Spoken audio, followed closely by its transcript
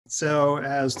So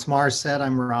as Tamar said,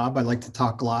 I'm Rob. I like to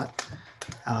talk a lot.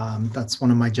 That's one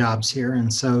of my jobs here.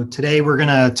 And so today we're going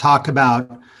to talk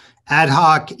about ad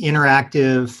hoc,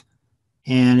 interactive,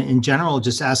 and in general,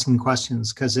 just asking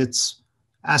questions, because it's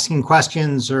asking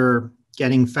questions or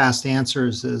getting fast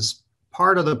answers is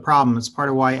part of the problem. It's part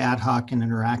of why ad hoc and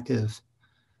interactive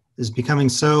is becoming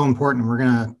so important. We're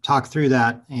going to talk through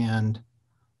that and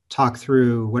talk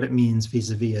through what it means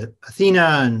vis-a-vis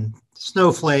Athena and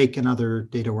Snowflake and other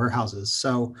data warehouses.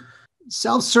 So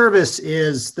self-service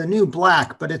is the new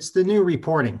black, but it's the new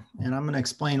reporting. And I'm going to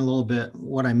explain a little bit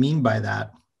what I mean by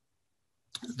that.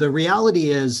 The reality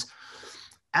is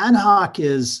ad hoc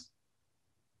is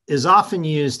often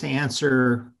used to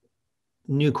answer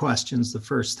new questions the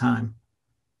first time.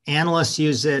 Analysts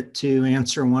use it to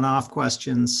answer one-off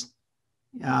questions.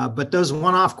 But those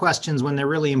one-off questions, when they're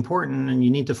really important and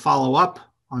you need to follow up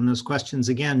on those questions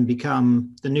again,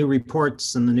 become the new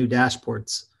reports and the new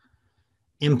dashboards.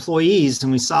 Employees,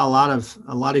 and we saw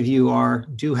a lot of you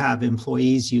do have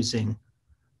employees using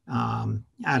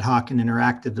ad hoc and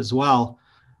interactive as well.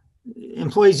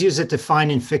 Employees use it to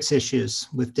find and fix issues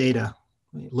with data,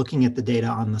 looking at the data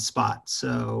on the spot.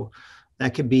 So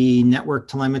that could be network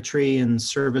telemetry and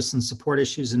service and support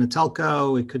issues in a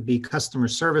telco. It could be customer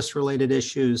service related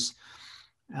issues.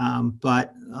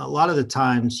 But a lot of the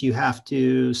times you have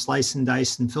to slice and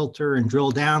dice and filter and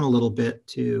drill down a little bit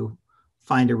to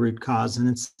find a root cause. And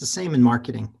it's the same in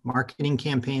marketing. Marketing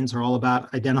campaigns are all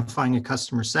about identifying a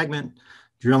customer segment,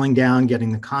 drilling down,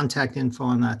 getting the contact info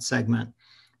on that segment,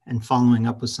 and following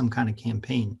up with some kind of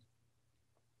campaign.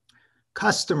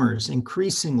 Customers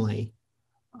increasingly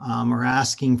are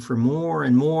asking for more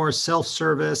and more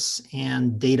self-service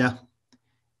and data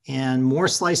and more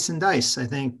slice and dice. I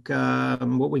think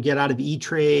what we get out of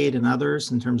E-Trade and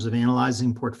others in terms of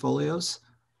analyzing portfolios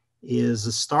is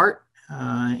a start.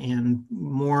 And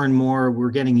more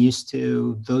we're getting used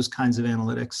to those kinds of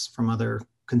analytics from other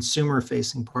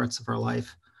consumer-facing parts of our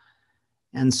life.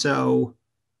 And so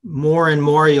more and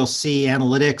more you'll see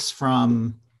analytics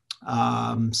from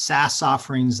SaaS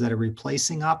offerings that are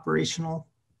replacing operational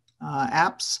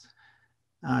apps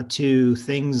to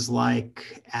things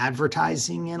like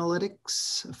advertising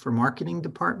analytics for marketing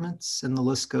departments, and the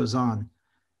list goes on.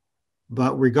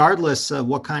 But regardless of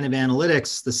what kind of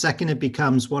analytics, the second it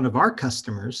becomes one of our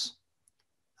customers,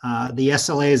 the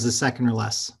SLA is a second or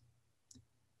less.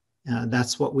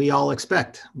 That's what we all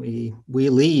expect. We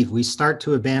start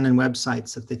to abandon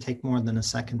websites if they take more than a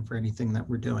second for anything that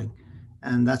we're doing.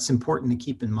 And that's important to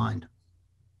keep in mind.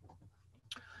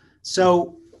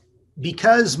 So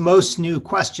because most new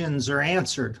questions are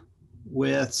answered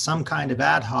with some kind of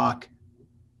ad hoc,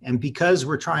 and because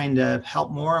we're trying to help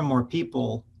more and more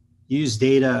people use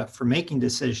data for making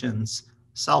decisions,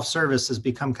 self-service has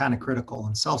become kind of critical,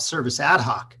 and self-service ad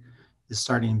hoc is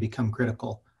starting to become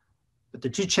critical. But the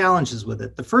two challenges with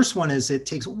it, the first one is it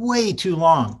takes way too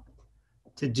long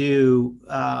to do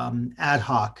ad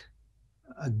hoc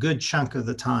a good chunk of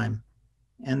the time.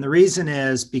 And the reason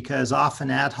is because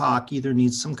often ad hoc either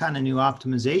needs some kind of new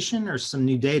optimization or some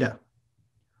new data.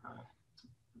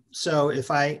 So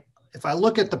if I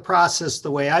look at the process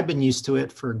the way I've been used to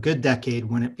it for a good decade,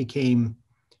 when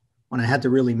I had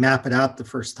to really map it out the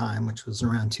first time, which was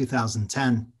around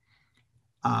 2010,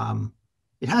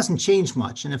 it hasn't changed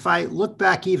much. And if I look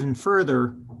back even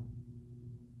further,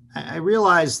 I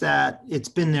realize that it's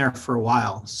been there for a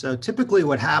while. So typically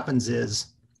what happens is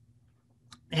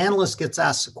analyst gets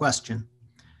asked a question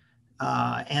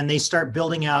and they start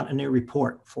building out a new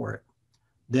report for it.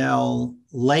 They'll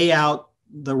lay out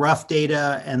the rough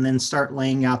data and then start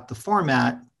laying out the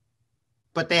format,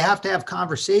 but they have to have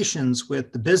conversations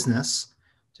with the business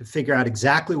to figure out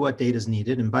exactly what data is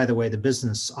needed. And by the way, the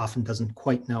business often doesn't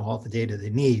quite know all the data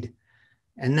they need.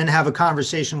 And then have a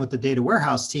conversation with the data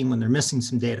warehouse team when they're missing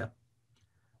some data.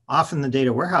 Often the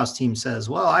data warehouse team says,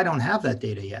 well, I don't have that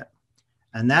data yet.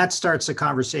 And that starts a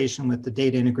conversation with the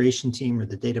data integration team or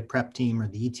the data prep team or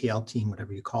the ETL team,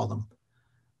 whatever you call them,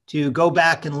 to go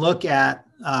back and look at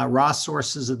raw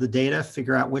sources of the data,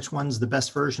 figure out which one's the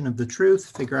best version of the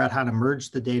truth, figure out how to merge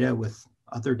the data with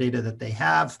other data that they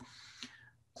have,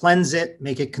 cleanse it,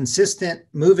 make it consistent,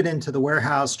 move it into the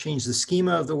warehouse, change the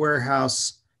schema of the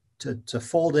warehouse to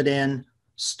fold it in,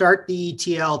 start the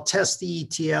ETL, test the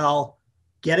ETL,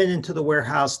 get it into the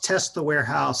warehouse, test the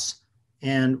warehouse,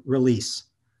 and release.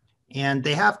 And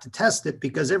they have to test it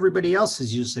because everybody else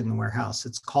is using the warehouse.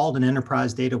 It's called an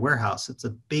enterprise data warehouse. It's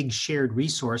a big shared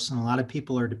resource and a lot of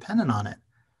people are dependent on it.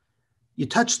 You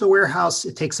touch the warehouse,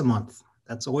 it takes a month.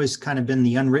 That's always kind of been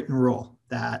the unwritten rule,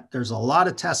 that there's a lot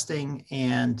of testing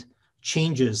and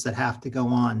changes that have to go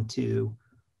on to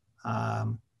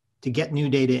to get new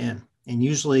data in. And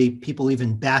usually people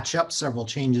even batch up several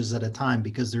changes at a time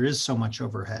because there is so much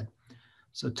overhead.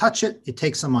 So touch it, it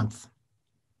takes a month.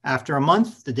 After a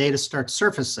month, the data starts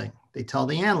surfacing. They tell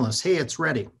the analyst, hey, it's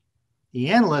ready. The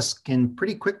analyst can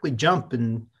pretty quickly jump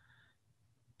and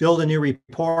build a new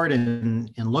report in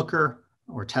Looker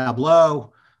or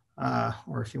Tableau,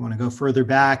 or if you want to go further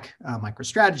back,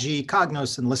 MicroStrategy,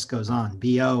 Cognos, and the list goes on,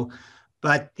 BO.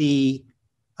 But they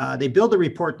build a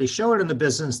report, they show it in the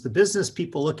business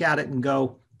people look at it and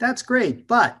go, that's great,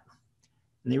 but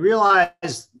and they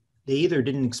realize they either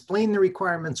didn't explain the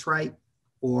requirements right,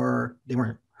 or they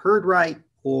weren't heard right,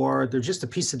 or there's just a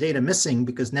piece of data missing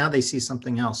because now they see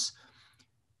something else.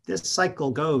 This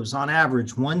cycle goes on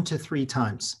average 1 to 3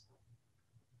 times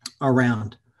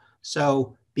around.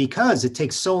 So because it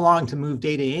takes so long to move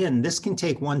data in, this can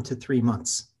take 1 to 3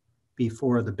 months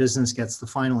before the business gets the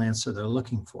final answer they're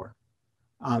looking for.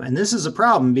 And this is a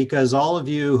problem because all of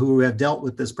you who have dealt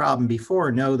with this problem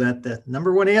before know that the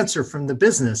number one answer from the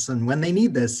business and when they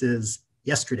need this is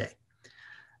yesterday.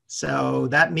 So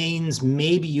that means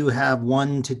maybe you have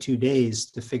 1 to 2 days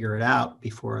to figure it out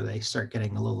before they start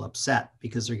getting a little upset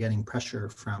because they're getting pressure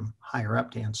from higher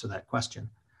up to answer that question.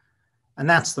 And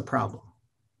that's the problem.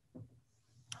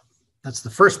 That's the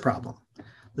first problem.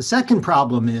 The second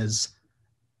problem is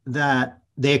that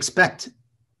they expect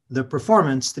the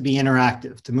performance to be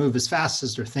interactive, to move as fast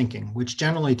as they're thinking, which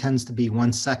generally tends to be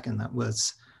 1 second.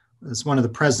 That's one of the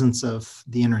presence of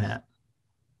the internet,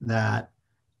 that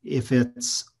if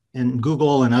it's, and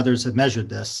Google and others have measured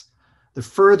this, the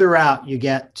further out you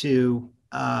get to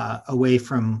away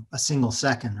from a single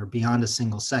second or beyond a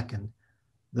single second,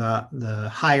 the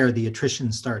higher the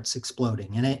attrition starts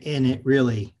exploding, and it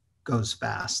really goes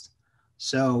fast.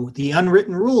 So the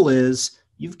unwritten rule is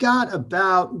you've got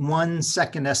about 1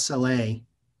 second SLA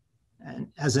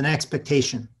as an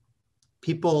expectation.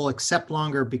 People accept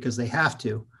longer because they have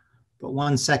to, but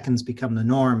 1 second's become the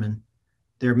norm. And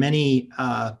there are many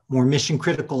more mission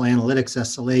critical analytics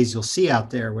SLAs you'll see out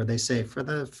there where they say for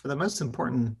the most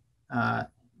important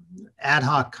ad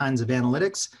hoc kinds of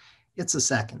analytics, it's a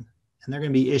second. And there are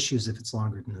going to be issues if it's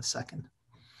longer than a second.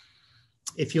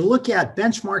 If you look at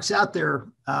benchmarks out there,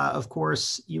 of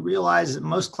course, you realize that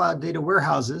most cloud data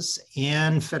warehouses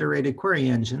and federated query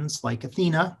engines like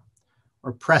Athena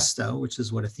or Presto, which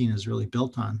is what Athena is really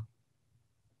built on,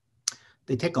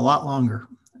 they take a lot longer.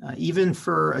 Even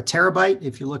for a terabyte,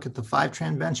 if you look at the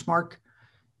 5-tran benchmark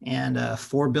and a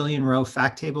 4 billion row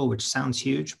fact table, which sounds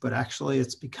huge, but actually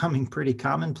it's becoming pretty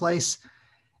commonplace.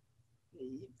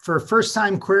 For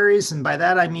first-time queries, and by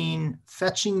that I mean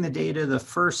fetching the data the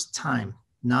first time,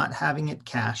 not having it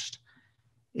cached,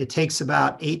 it takes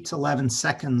about 8 to 11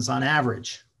 seconds on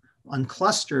average on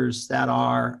clusters that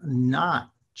are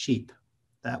not cheap.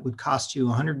 That would cost you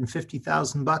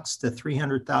 $150,000 to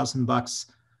 $300,000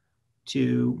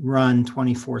 to run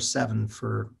 24/7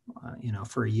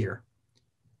 for a year.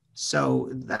 So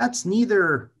that's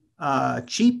neither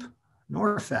cheap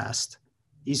nor fast.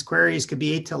 These queries could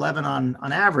be 8 to 11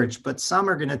 on average, but some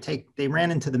are going to take, they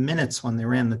ran into the minutes when they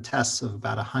ran the tests of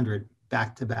about 100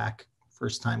 back-to-back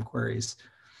first-time queries.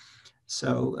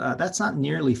 So that's not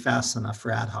nearly fast enough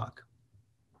for ad hoc.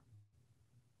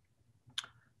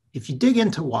 If you dig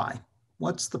into why,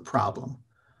 what's the problem?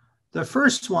 The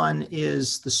first one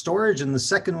is the storage, and the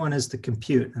second one is the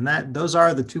compute. And those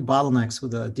are the two bottlenecks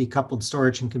with a decoupled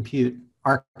storage and compute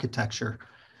architecture.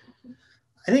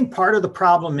 I think part of the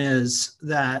problem is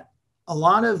that a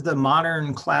lot of the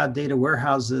modern cloud data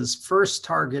warehouses first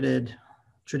targeted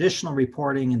traditional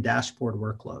reporting and dashboard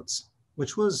workloads,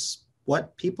 which was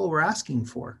what people were asking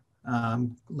for.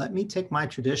 Let me take my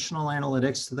traditional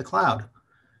analytics to the cloud.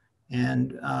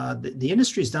 And the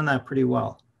industry's done that pretty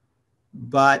well.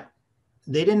 But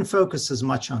they didn't focus as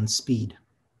much on speed.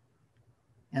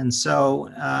 And so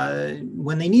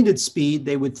when they needed speed,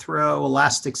 they would throw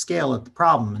elastic scale at the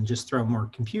problem and just throw more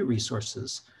compute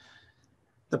resources.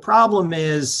 The problem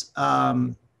is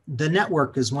the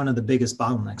network is one of the biggest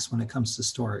bottlenecks when it comes to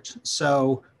storage.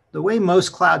 So the way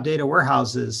most cloud data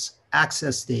warehouses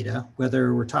access data,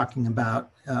 whether we're talking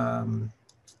about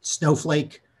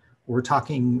Snowflake or we're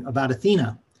talking about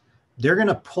Athena, they're going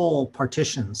to pull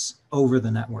partitions over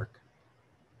the network.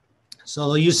 So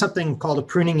they'll use something called a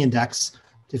pruning index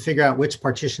to figure out which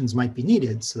partitions might be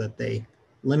needed so that they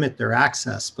limit their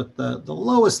access. But the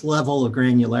lowest level of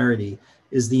granularity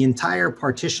is the entire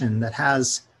partition that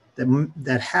has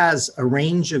a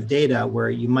range of data where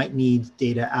you might need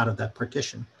data out of that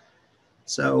partition.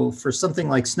 So for something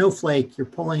like Snowflake, you're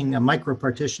pulling a micro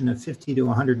partition of 50 to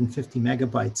 150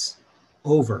 megabytes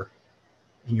over,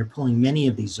 and you're pulling many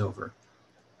of these over.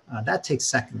 That takes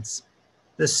seconds.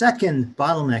 The second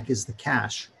bottleneck is the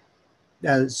cache,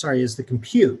 is the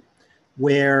compute,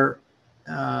 where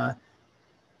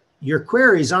your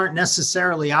queries aren't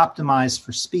necessarily optimized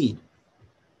for speed.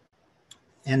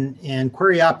 And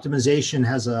query optimization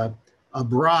has a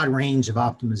broad range of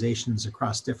optimizations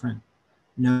across different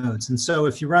nodes. And so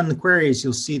if you run the queries,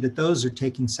 you'll see that those are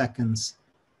taking seconds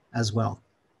as well.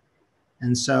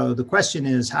 And so the question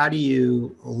is, how do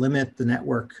you limit the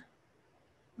network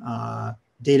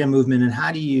data movement, and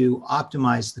how do you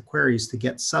optimize the queries to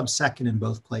get sub-second in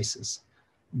both places?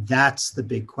 That's the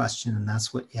big question, and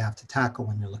that's what you have to tackle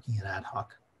when you're looking at ad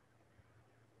hoc.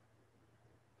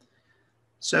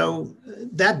 So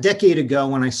that decade ago,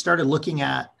 when I started looking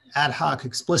at ad hoc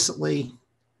explicitly,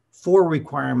 4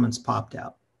 requirements popped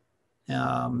out.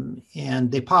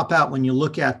 And they pop out when you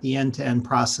look at the end-to-end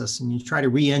process and you try to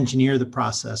re-engineer the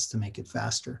process to make it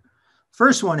faster.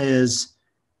 First one is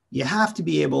you have to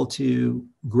be able to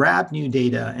grab new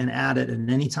data and add it at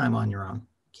any time on your own.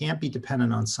 Can't be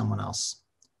dependent on someone else.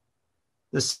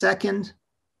 The second,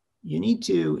 you need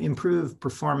to improve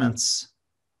performance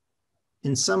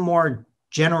in some more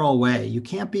general way. You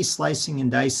can't be slicing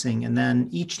and dicing, and then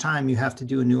each time you have to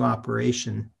do a new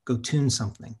operation, go tune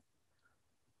something.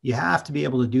 You have to be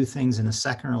able to do things in a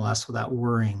second or less without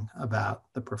worrying about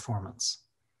the performance.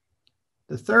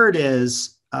 The third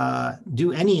is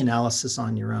do any analysis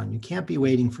on your own. You can't be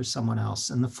waiting for someone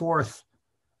else. And the fourth,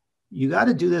 you got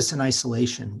to do this in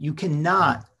isolation. You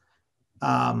cannot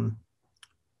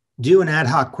do an ad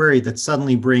hoc query that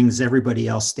suddenly brings everybody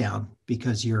else down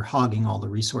because you're hogging all the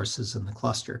resources in the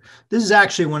cluster. This is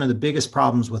actually one of the biggest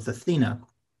problems with Athena.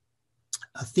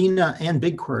 Athena and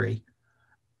BigQuery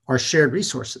are shared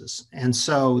resources. And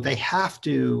so they have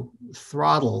to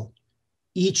throttle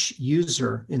each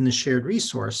user in the shared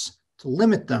resource to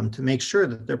limit them, to make sure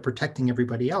that they're protecting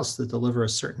everybody else to deliver a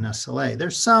certain SLA.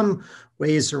 There's some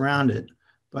ways around it,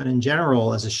 but in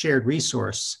general, as a shared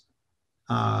resource,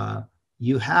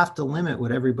 you have to limit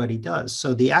what everybody does.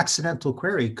 So the accidental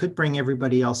query could bring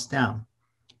everybody else down.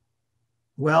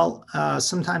 Well,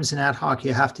 sometimes in ad hoc,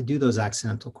 you have to do those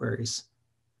accidental queries.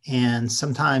 And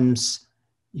sometimes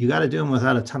you got to do them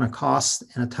without a ton of cost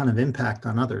and a ton of impact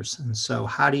on others. And so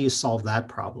how do you solve that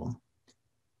problem?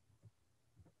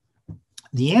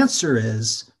 The answer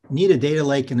is you need a data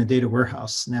lake and a data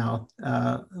warehouse. Now,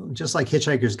 just like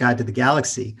Hitchhiker's Guide to the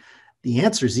Galaxy, the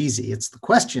answer is easy. It's the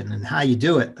question and how you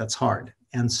do it that's hard.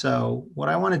 And so what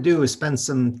I want to do is spend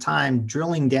some time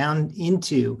drilling down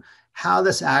into how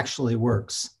this actually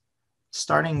works,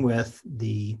 starting with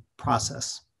the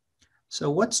process. So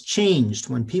what's changed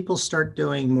when people start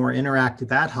doing more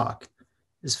interactive ad hoc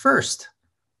is, first,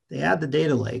 they add the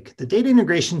data lake. The data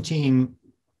integration team,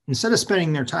 instead of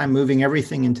spending their time moving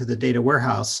everything into the data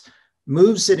warehouse,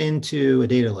 moves it into a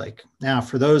data lake. Now,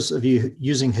 for those of you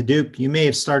using Hadoop, you may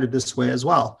have started this way as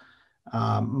well.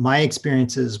 My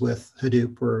experiences with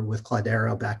Hadoop were with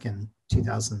Cloudera back in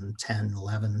 2010,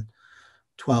 11,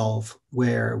 12,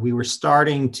 where we were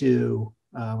starting to,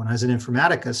 when I was in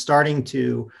Informatica, starting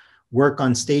to work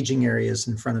on staging areas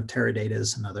in front of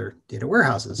Teradatas and other data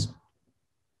warehouses.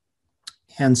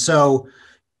 And so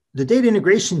the data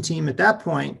integration team at that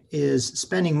point is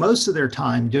spending most of their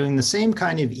time doing the same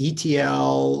kind of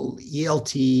ETL,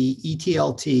 ELT,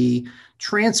 ETLT,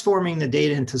 transforming the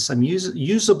data into some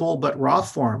usable but raw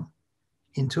form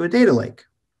into a data lake,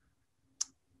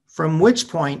 from which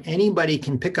point anybody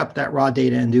can pick up that raw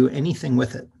data and do anything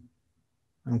with it,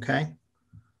 okay?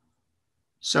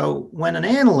 So when an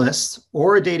analyst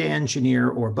or a data engineer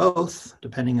or both,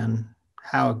 depending on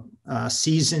how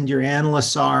seasoned your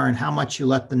analysts are and how much you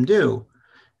let them do,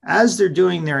 as they're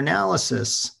doing their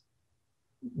analysis,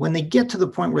 when they get to the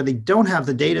point where they don't have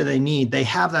the data they need, they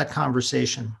have that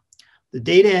conversation. The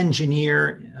data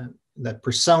engineer, that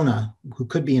persona, who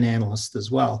could be an analyst as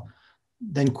well,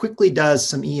 then quickly does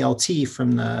some ELT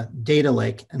from the data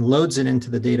lake and loads it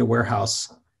into the data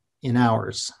warehouse in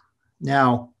hours.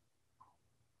 Now,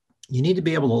 you need to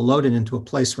be able to load it into a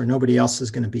place where nobody else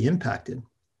is going to be impacted.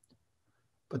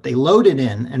 But they load it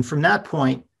in, and from that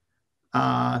point,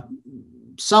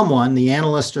 someone, the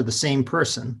analyst or the same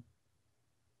person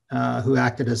who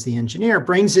acted as the engineer,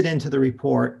 brings it into the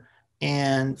report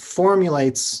and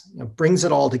formulates, brings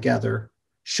it all together,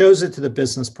 shows it to the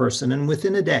business person, and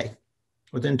within a day,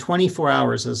 within 24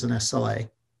 hours as an SLA,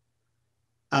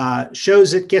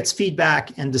 shows it, gets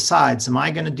feedback, and decides, am I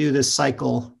going to do this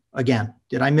cycle again?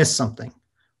 Did I miss something?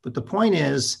 But the point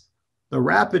is, the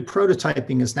rapid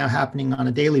prototyping is now happening on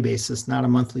a daily basis, not a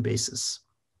monthly basis.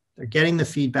 They're getting the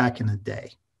feedback in a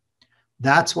day.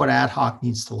 That's what ad hoc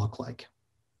needs to look like.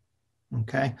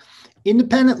 okay?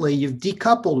 Independently, you've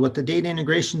decoupled what the data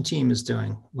integration team is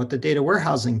doing, what the data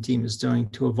warehousing team is doing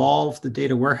to evolve the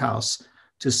data warehouse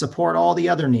to support all the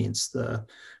other needs, the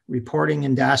reporting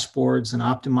and dashboards and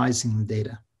optimizing the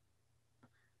data.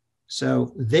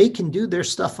 So they can do their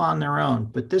stuff on their own,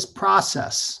 but this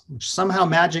process, which somehow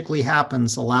magically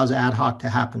happens, allows ad hoc to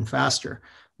happen faster.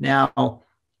 Now,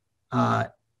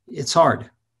 it's hard.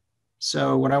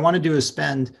 So what I want to do is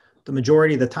spend the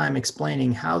majority of the time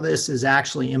explaining how this is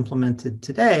actually implemented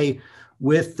today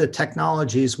with the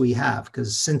technologies we have,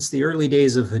 because since the early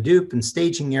days of Hadoop and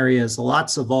staging areas, a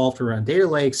lot's evolved around data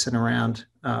lakes and around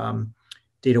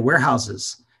data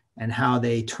warehouses and how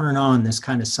they turn on this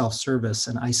kind of self-service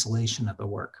and isolation of the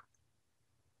work.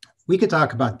 We could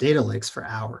talk about data lakes for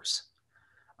hours.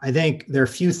 I think there are a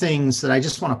few things that I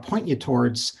just want to point you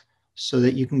towards so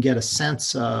that you can get a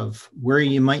sense of where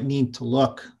you might need to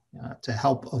look to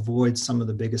help avoid some of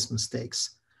the biggest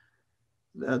mistakes.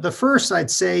 The first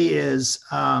I'd say is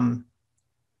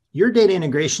your data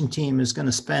integration team is going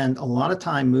to spend a lot of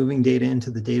time moving data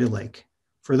into the data lake.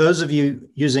 For those of you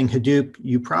using Hadoop,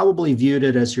 you probably viewed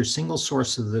it as your single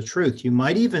source of the truth. You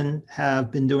might even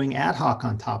have been doing ad hoc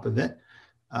on top of it.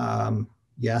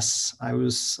 Yes, I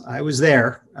was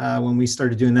there when we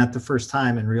started doing that the first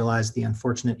time and realized the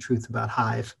unfortunate truth about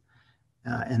Hive,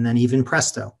 and then even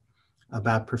Presto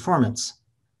about performance.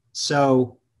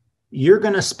 So you're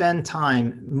going to spend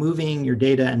time moving your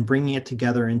data and bringing it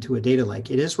together into a data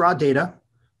lake. It is raw data.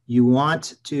 You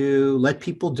want to let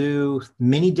people do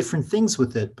many different things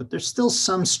with it, but there's still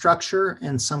some structure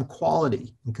and some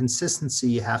quality and consistency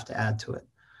you have to add to it.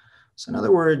 So in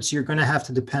other words, you're going to have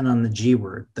to depend on the G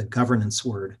word, the governance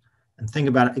word, and think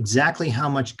about exactly how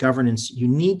much governance you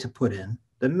need to put in,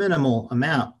 the minimal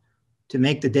amount, to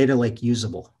make the data lake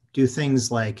usable. Do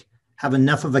things like have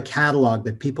enough of a catalog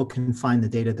that people can find the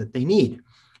data that they need,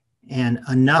 and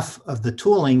enough of the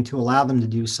tooling to allow them to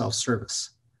do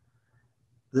self-service.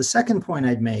 The second point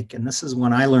I'd make, and this is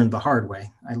one I learned the hard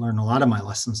way, I learned a lot of my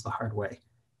lessons the hard way,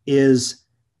 is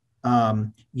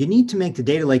you need to make the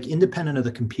data lake independent of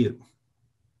the compute.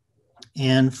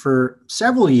 And for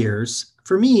several years,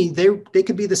 for me, they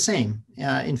could be the same.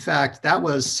 In fact, that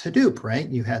was Hadoop, right?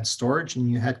 You had storage and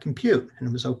you had compute, and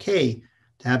it was okay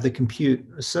to have the compute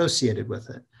associated with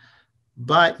it.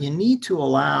 But you need to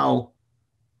allow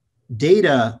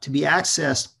data to be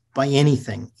accessed by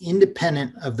anything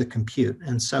independent of the compute.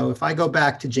 And so if I go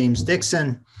back to James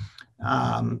Dixon,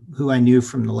 who I knew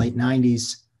from the late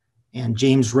 90s, and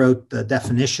James wrote the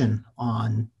definition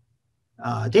on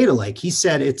data lake, he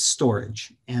said it's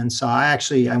storage. And so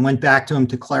I went back to him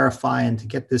to clarify and to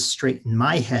get this straight in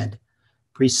my head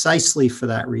precisely for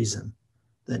that reason,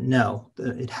 that no,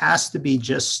 it has to be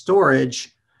just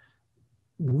storage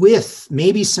with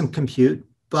maybe some compute,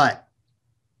 but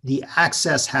the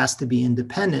access has to be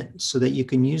independent so that you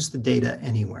can use the data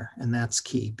anywhere. And that's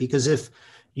key, because if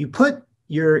you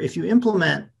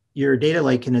implement your data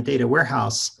lake in a data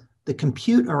warehouse, the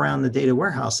compute around the data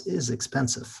warehouse is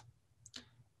expensive.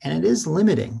 And it is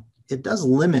limiting. It does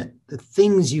limit the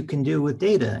things you can do with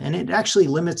data. And it actually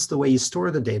limits the way you store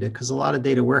the data, because a lot of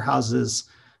data warehouses,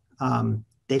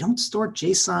 they don't store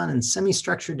JSON and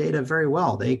semi-structured data very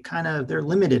well. They're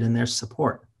limited in their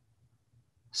support.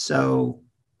 So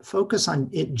focus on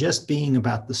it just being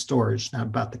about the storage, not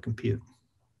about the compute.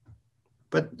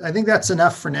 But I think that's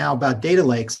enough for now about data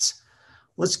lakes.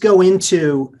 Let's go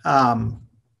into how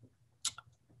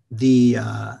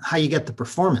you get the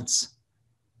performance,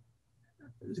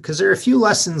 because there are a few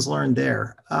lessons learned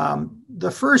there.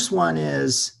 The first one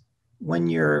is when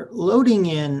you're loading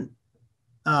in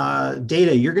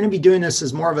data, you're going to be doing this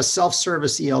as more of a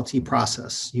self-service ELT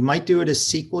process. You might do it as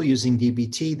SQL using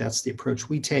DBT. That's the approach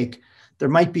we take. There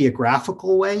might be a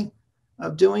graphical way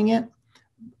of doing it,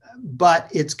 but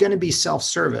it's going to be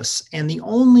self-service. And the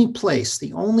only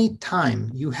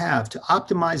time you have to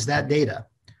optimize that data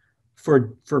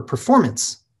for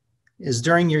performance is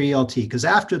during your ELT, because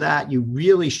after that, you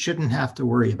really shouldn't have to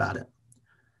worry about it.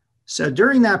 So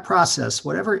during that process,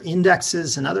 whatever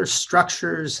indexes and other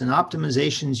structures and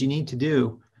optimizations you need to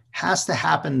do has to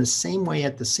happen the same way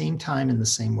at the same time in the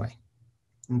same way,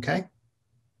 okay?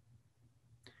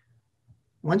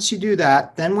 Once you do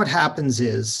that, then what happens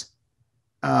is,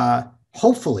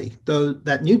 hopefully,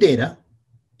 that new data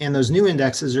and those new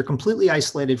indexes are completely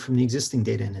isolated from the existing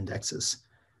data and indexes,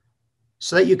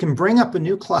 so that you can bring up a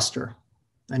new cluster,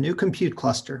 a new compute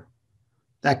cluster,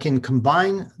 that can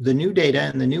combine the new data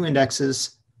and the new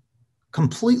indexes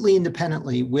completely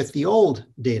independently with the old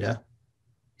data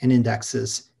and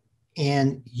indexes,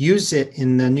 and use it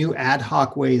in the new ad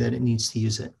hoc way that it needs to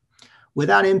use it.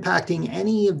 without impacting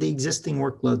any of the existing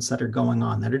workloads that are going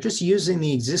on, that are just using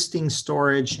the existing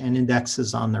storage and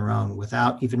indexes on their own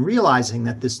without even realizing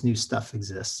that this new stuff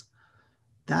exists.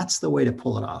 That's the way to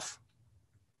pull it off.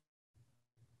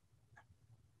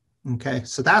 Okay,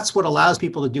 so that's what allows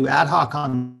people to do ad hoc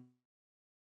on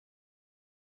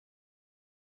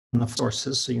the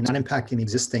sources, so you're not impacting the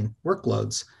existing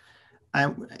workloads,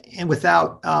 and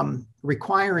without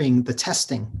requiring the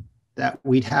testing that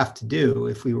we'd have to do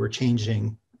if we were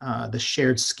changing the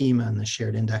shared schema and the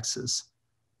shared indexes.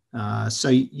 So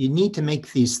you need to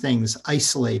make these things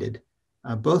isolated,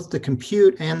 both the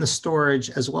compute and the storage,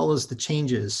 as well as the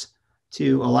changes,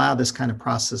 to allow this kind of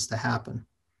process to happen.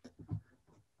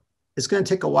 It's going to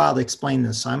take a while to explain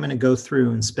this, so I'm going to go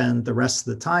through and spend the rest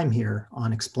of the time here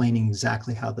on explaining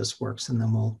exactly how this works, and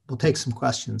then we'll take some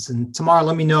questions. And tomorrow,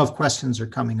 let me know if questions are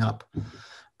coming up.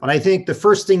 But I think the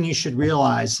first thing you should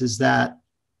realize is that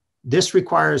this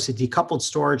requires a decoupled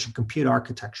storage and compute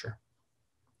architecture,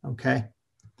 okay?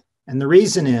 And the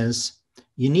reason is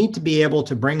you need to be able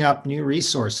to bring up new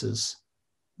resources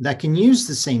that can use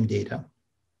the same data,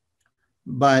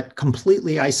 but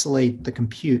completely isolate the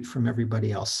compute from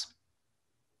everybody else.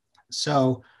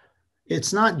 So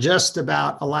it's not just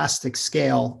about elastic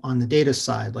scale on the data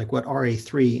side, like what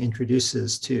RA3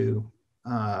 introduces to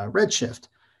Redshift.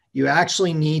 You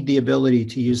actually need the ability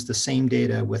to use the same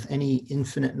data with any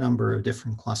infinite number of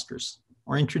different clusters,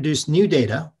 or introduce new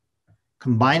data,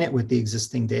 combine it with the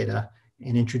existing data,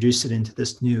 and introduce it into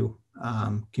this new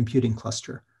computing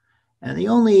cluster. And the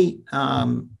only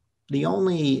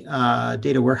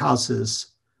data warehouses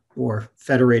or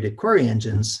federated query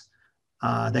engines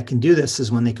that can do this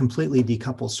is when they completely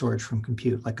decouple storage from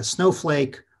compute, like a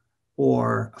Snowflake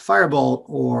or a Firebolt,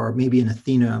 or maybe an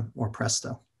Athena or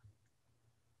Presto.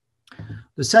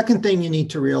 The second thing you need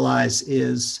to realize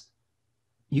is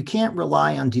you can't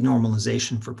rely on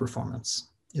denormalization for performance.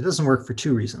 It doesn't work for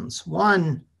two reasons.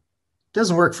 One, it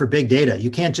doesn't work for big data.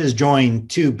 You can't just join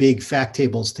two big fact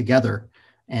tables together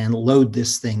and load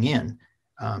this thing in.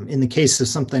 In the case of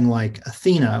something like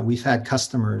Athena, we've had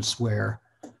customers where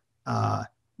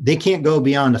they can't go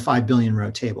beyond a 5 billion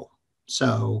row table.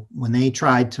 So when they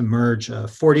tried to merge a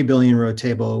 40 billion row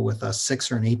table with a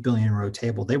 6 or an 8 billion row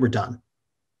table, they were done.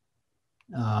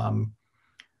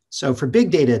 So for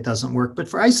big data, it doesn't work, but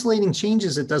for isolating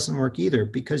changes, it doesn't work either,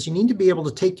 because you need to be able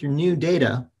to take your new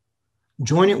data,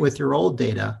 join it with your old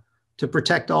data to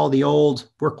protect all the old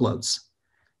workloads.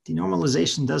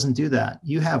 Denormalization doesn't do that.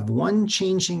 You have one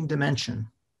changing dimension,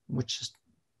 which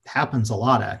happens a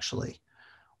lot actually,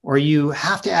 or you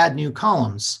have to add new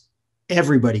columns,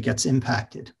 everybody gets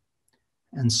impacted.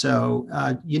 And so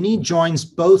you need joins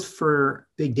both for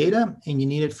big data and you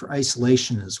need it for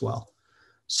isolation as well.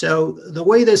 So the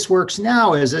way this works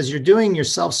now is, as you're doing your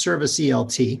self-service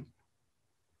ELT,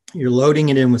 you're loading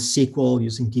it in with SQL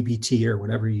using dbt or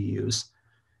whatever you use.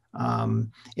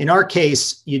 In our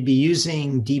case, you'd be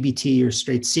using dbt or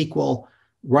straight SQL,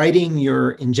 writing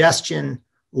your ingestion,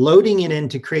 loading it in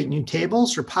to create new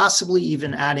tables, or possibly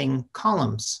even adding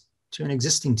columns to an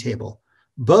existing table,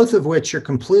 both of which are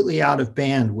completely out of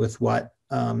band with what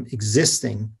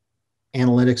existing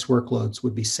analytics workloads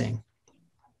would be seeing.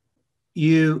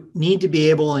 You need to be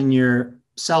able in your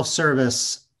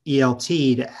self-service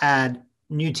ELT to add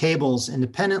new tables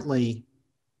independently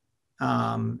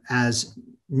as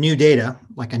new data,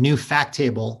 like a new fact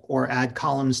table, or add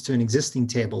columns to an existing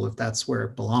table if that's where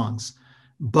it belongs.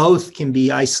 Both can be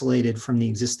isolated from the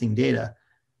existing data.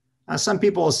 Some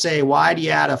people will say, why do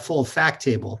you add a full fact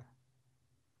table?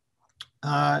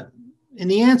 And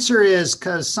the answer is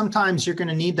because sometimes you're going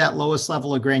to need that lowest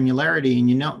level of granularity, and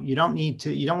you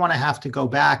don't want to have to go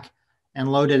back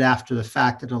and load it after the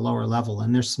fact at a lower level.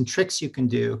 And there's some tricks you can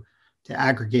do to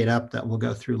aggregate up that we'll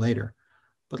go through later.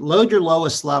 But load your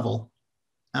lowest level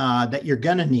that you're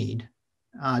going to need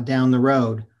down the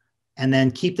road, and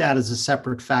then keep that as a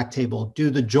separate fact table. Do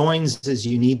the joins as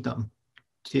you need them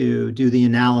to do the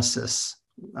analysis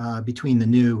between the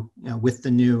new, with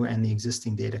the new and the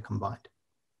existing data combined.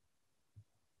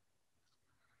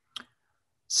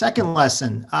 Second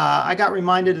lesson, I got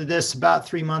reminded of this about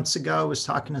 3 months ago. I was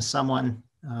talking to someone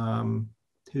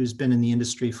who's been in the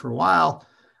industry for a while,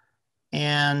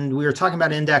 and we were talking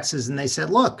about indexes, and they said,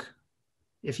 look,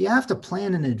 if you have to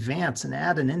plan in advance and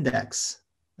add an index,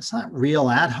 it's not real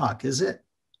ad hoc, is it?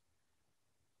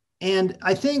 And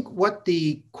I think what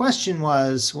the question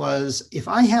was if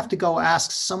I have to go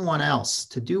ask someone else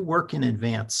to do work in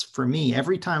advance for me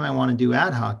every time I want to do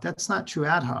ad hoc, that's not true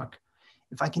ad hoc.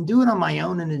 If I can do it on my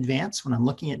own in advance when I'm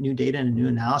looking at new data and new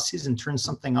analyses and turn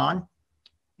something on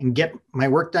and get my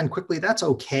work done quickly, that's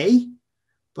okay.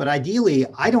 But ideally,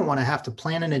 I don't want to have to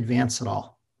plan in advance at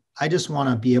all. I just want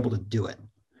to be able to do it.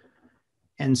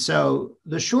 And so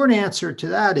the short answer to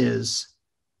that is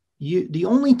the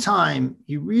only time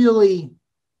you really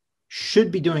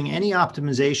should be doing any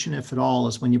optimization, if at all,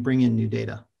 is when you bring in new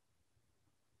data.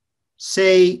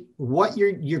 Say what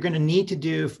you're going to need to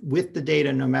do with the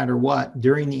data no matter what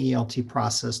during the ELT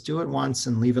process. Do it once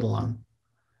and leave it alone.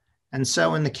 And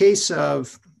so in the case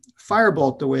of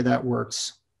Firebolt, the way that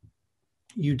works,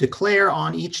 you declare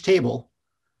on each table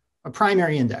a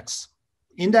primary index.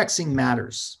 Indexing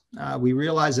matters. We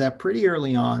realized that pretty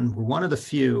early on. We're one of the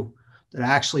few that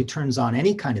actually turns on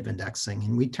any kind of indexing,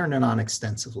 and we turn it on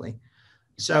extensively.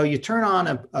 So you turn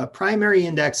on a primary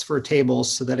index for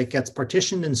tables so that it gets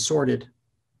partitioned and sorted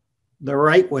the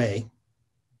right way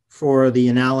for the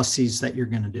analyses that you're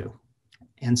going to do.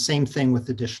 And same thing with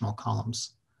additional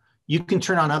columns. You can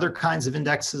turn on other kinds of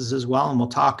indexes as well, and we'll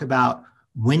talk about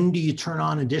when do you turn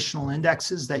on additional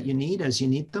indexes that you need as you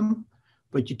need them.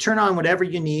 But you turn on whatever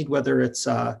you need, whether it's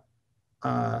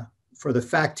for the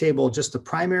fact table, just a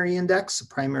primary index, a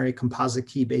primary composite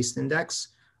key based index,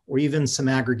 or even some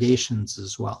aggregations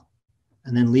as well,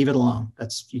 and then leave it alone.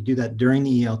 You do that during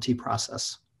the ELT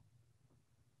process.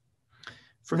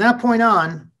 From that point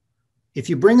on, if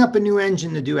you bring up a new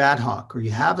engine to do ad hoc, or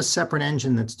you have a separate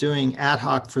engine that's doing ad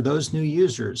hoc for those new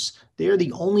users, they're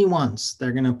the only ones that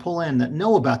are going to pull in that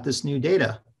know about this new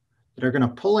data, that are going to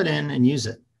pull it in and use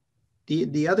it.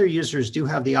 The other users do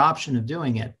have the option of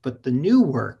doing it, but the new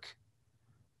work,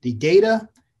 the data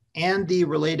and the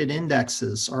related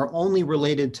indexes, are only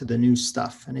related to the new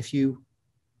stuff. And if you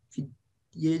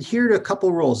adhere to a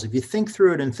couple rules, if you think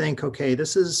through it and think, okay,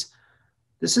 this is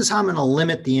how I'm going to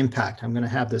limit the impact. I'm going to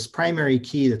have this primary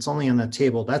key that's only on that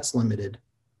table, that's limited.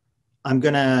 I'm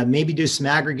going to maybe do some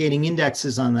aggregating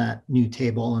indexes on that new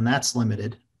table, and that's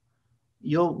limited.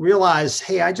 You'll realize,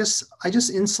 hey, I just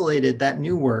insulated that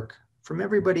new work from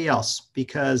everybody else,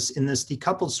 because in this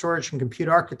decoupled storage and compute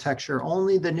architecture,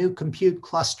 only the new compute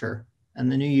cluster and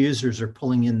the new users are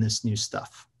pulling in this new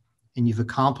stuff. And you've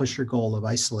accomplished your goal of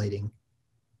isolating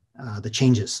the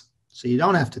changes, so you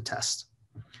don't have to test.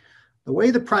 The way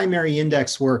the primary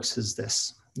index works is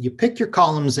this. You pick your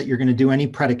columns that you're going to do any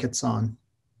predicates on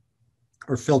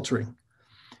or filtering.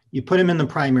 You put them in the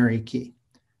primary key.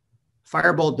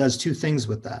 Firebolt does two things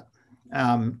with that.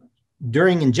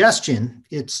 During ingestion,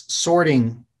 it's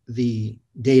sorting the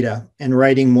data and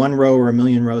writing one row or a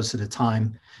million rows at a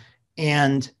time,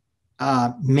 and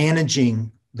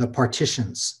managing the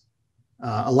partitions,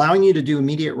 allowing you to do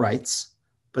immediate writes,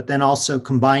 but then also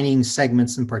combining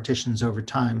segments and partitions over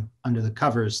time under the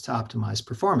covers to optimize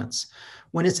performance.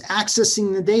 When it's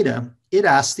accessing the data, it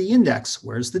asks the index,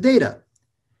 where's the data?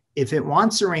 If it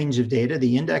wants a range of data,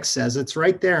 the index says it's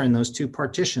right there in those two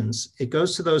partitions. It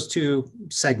goes to those two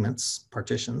segments,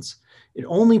 partitions. It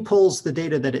only pulls the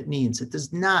data that it needs. It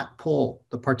does not pull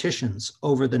the partitions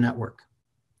over the network.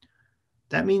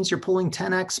 That means you're pulling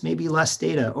 10x, maybe less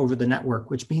data over the network,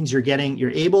 which means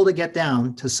you're able to get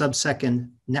down to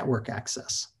sub-second network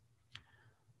access.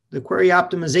 The query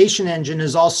optimization engine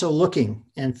is also looking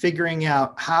and figuring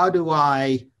out, how do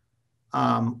I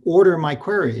order my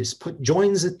queries, put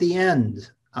joins at the end,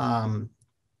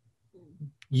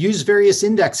 use various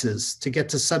indexes to get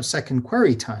to sub-second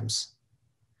query times.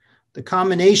 The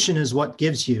combination is what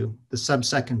gives you the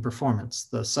sub-second performance,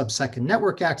 the sub-second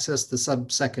network access, the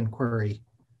sub-second query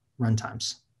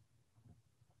runtimes.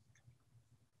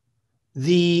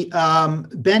 The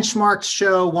benchmarks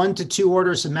show 1 to 2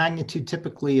 orders of magnitude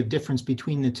typically of difference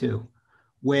between the two,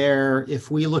 where if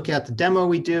we look at the demo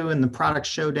we do in the product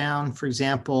showdown, for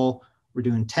example, we're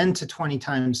doing 10 to 20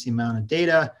 times the amount of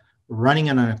data, we're running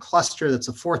it on a cluster that's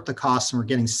a fourth the cost, and we're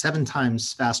getting 7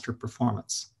 times faster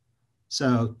performance.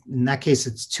 So in that case,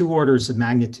 it's 2 orders of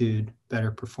magnitude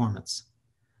better performance.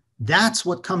 That's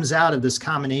what comes out of this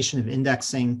combination of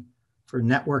indexing for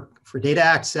network, for data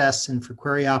access, and for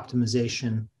query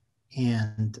optimization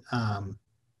and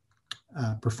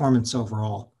performance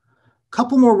overall.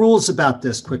 Couple more rules about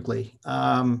this quickly.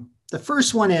 The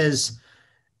first one is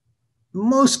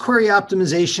most query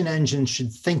optimization engines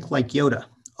should think like Yoda.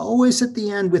 Always at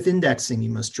the end with indexing, you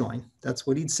must join. That's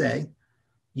what he'd say.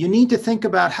 You need to think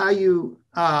about how you,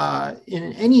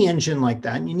 in any engine like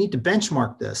that, and you need to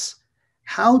benchmark this.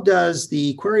 How does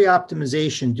the query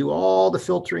optimization do all the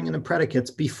filtering and the predicates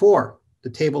before the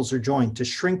tables are joined to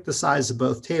shrink the size of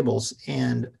both tables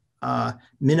and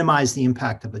minimize the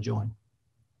impact of a join?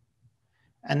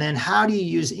 And then how do you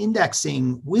use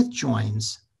indexing with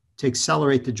joins to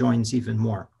accelerate the joins even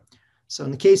more? So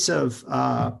in the case of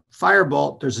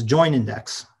Firebolt, there's a join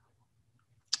index.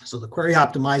 So the query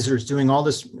optimizer is doing all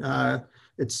this,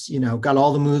 It's, got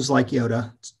all the moves like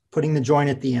Yoda, it's putting the join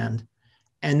at the end.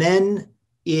 And then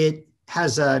it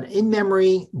has an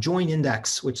in-memory join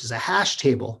index, which is a hash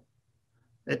table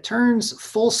that turns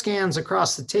full scans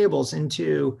across the tables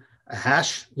into a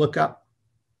hash lookup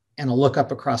and a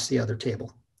lookup across the other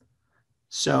table.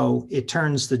 So it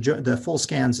turns the full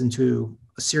scans into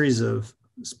a series of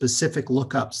specific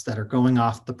lookups that are going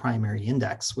off the primary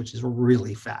index, which is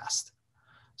really fast.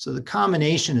 So the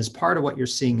combination is part of what you're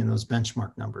seeing in those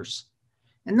benchmark numbers.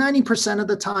 And 90% of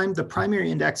the time, the primary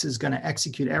index is going to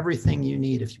execute everything you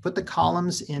need. If you put the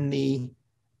columns in the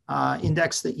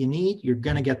index that you need, you're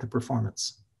going to get the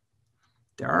performance.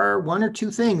 There are one or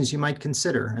two things you might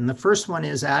consider. And the first one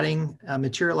is adding a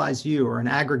materialized view or an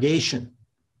aggregation,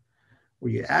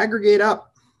 where you aggregate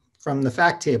up from the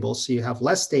fact table so you have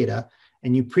less data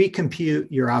and you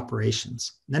pre-compute your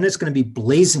operations. Then it's going to be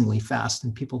blazingly fast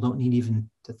and people don't need even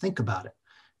to think about it.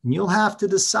 And you'll have to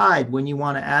decide when you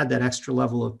want to add that extra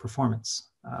level of performance,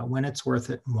 when it's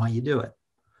worth it and why you do it.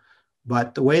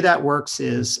 But the way that works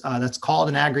is that's called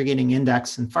an aggregating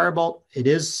index in Firebolt. It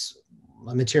is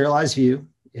a materialized view,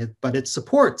 but it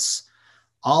supports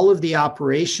all of the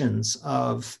operations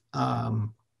of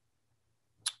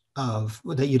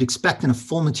that you'd expect in a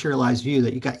full materialized view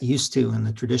that you got used to in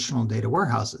the traditional data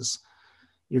warehouses.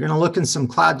 You're going to look in some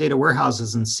cloud data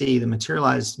warehouses and see the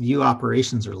materialized view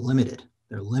operations are limited.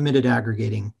 They're limited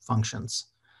aggregating functions.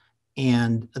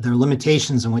 And there are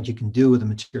limitations on what you can do with a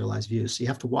materialized view. So you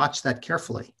have to watch that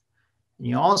carefully. And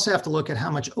you also have to look at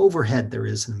how much overhead there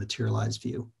is in a materialized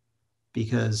view.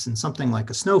 Because in something like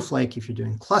a Snowflake, if you're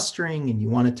doing clustering and you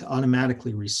want it to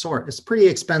automatically resort, it's pretty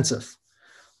expensive.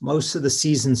 Most of the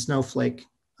seasoned Snowflake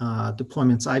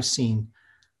deployments I've seen,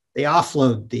 they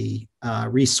offload the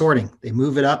resorting. They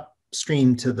move it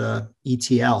upstream to the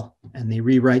ETL and they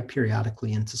rewrite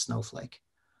periodically into Snowflake.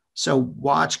 So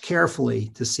watch carefully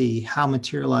to see how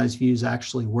materialized views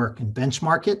actually work and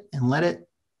benchmark it and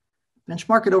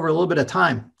benchmark it over a little bit of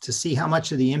time to see how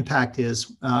much of the impact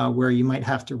is where you might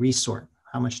have to resort,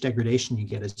 how much degradation you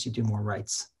get as you do more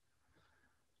writes.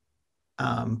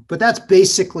 But that's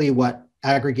basically what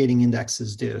aggregating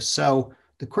indexes do. So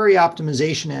the query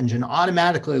optimization engine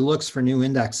automatically looks for new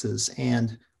indexes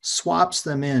and swaps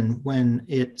them in when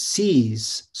it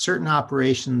sees certain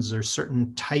operations or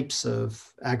certain types of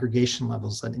aggregation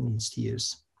levels that it needs to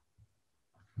use.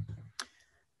 A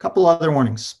couple other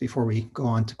warnings before we go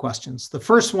on to questions. The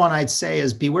first one I'd say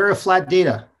is beware of flat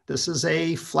data. This is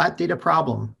a flat data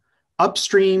problem.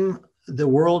 Upstream, the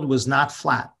world was not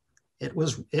flat. It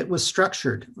was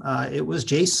structured. It was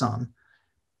JSON.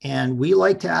 And we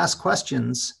like to ask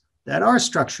questions that are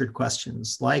structured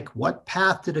questions, like what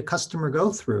path did a customer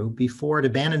go through before it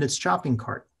abandoned its shopping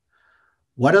cart?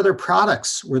 What other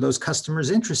products were those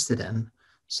customers interested in,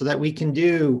 so that we can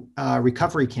do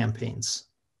recovery campaigns,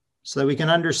 so that we can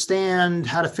understand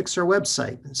how to fix our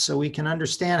website, so we can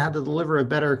understand how to deliver a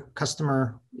better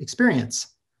customer experience.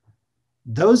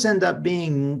 Those end up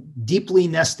being deeply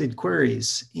nested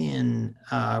queries in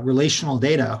relational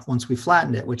data once we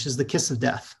flattened it, which is the kiss of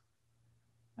death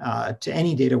to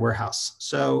any data warehouse.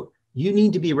 So you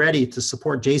need to be ready to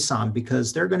support JSON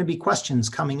because there are going to be questions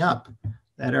coming up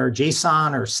that are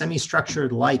JSON or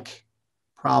semi-structured like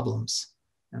problems.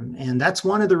 And that's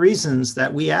one of the reasons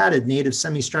that we added native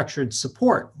semi-structured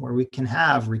support, where we can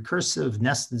have recursive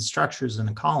nested structures in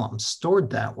a column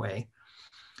stored that way,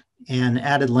 and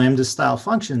added Lambda style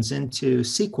functions into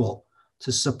SQL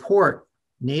to support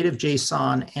native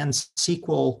JSON and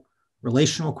SQL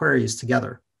relational queries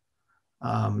together.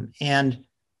 And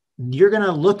you're going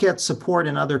to look at support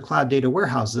in other cloud data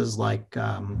warehouses like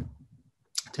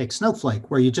take Snowflake,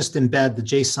 where you just embed the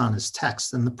JSON as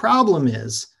text. And the problem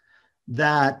is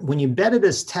that when you embed it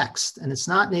as text and it's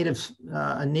not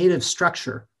a native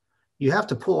structure, you have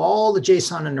to pull all the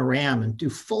JSON into RAM and do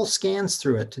full scans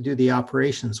through it to do the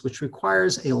operations, which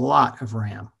requires a lot of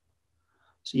RAM.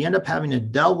 So you end up having to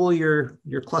double your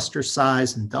cluster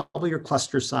size and double your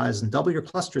cluster size and double your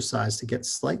cluster size to get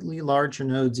slightly larger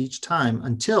nodes each time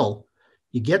until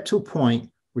you get to a point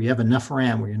where you have enough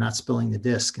RAM where you're not spilling the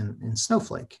disk in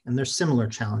Snowflake. And there's similar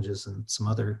challenges in some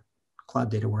other cloud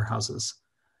data warehouses.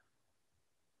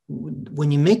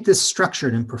 When you make this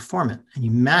structured and performant and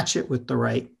you match it with the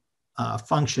right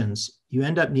functions, you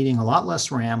end up needing a lot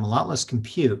less RAM, a lot less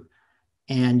compute,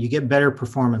 and you get better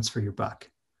performance for your buck.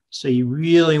 So you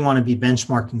really want to be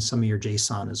benchmarking some of your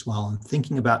JSON as well and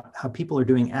thinking about how people are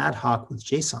doing ad hoc with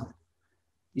JSON.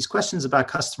 These questions about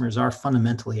customers are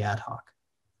fundamentally ad hoc.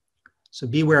 So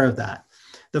beware of that.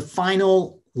 The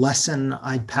final lesson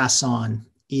I'd pass on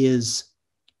is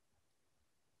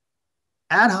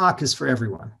Ad hoc is for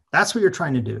everyone. That's what you're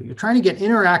trying to do. You're trying to get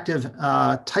interactive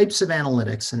types of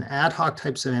analytics and ad hoc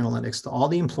types of analytics to all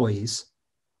the employees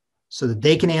so that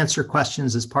they can answer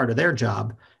questions as part of their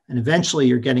job. And eventually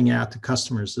you're getting it out to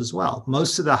customers as well.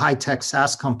 Most of the high-tech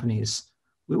SaaS companies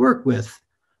we work with,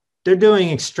 they're doing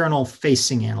external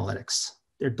facing analytics.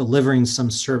 They're delivering some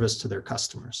service to their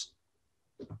customers.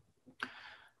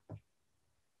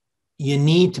 You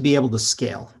need to be able to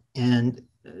scale. And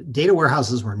data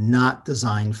warehouses were not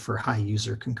designed for high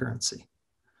user concurrency.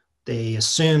 They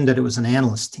assumed that it was an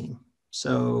analyst team.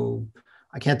 So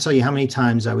I can't tell you how many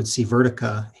times I would see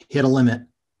Vertica hit a limit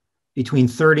between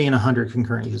 30 and 100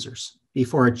 concurrent users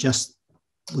before it just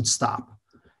would stop.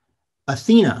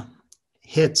 Athena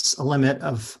hits a limit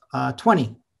of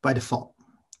 20 by default.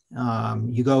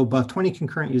 You go above 20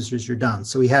 concurrent users, you're done.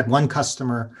 So we had one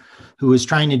customer who was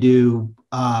trying to do,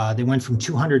 they went from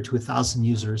 200 to 1,000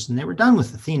 users, and they were done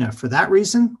with Athena for that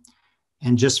reason,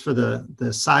 and just for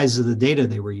the size of the data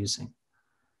they were using.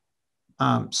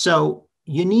 So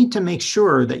you need to make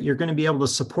sure that you're going to be able to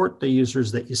support the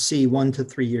users that you see 1 to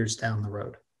 3 years down the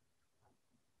road.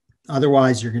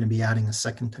 Otherwise, you're going to be adding a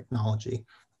second technology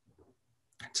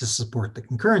to support the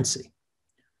concurrency.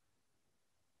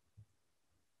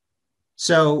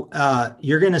 So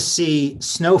you're going to see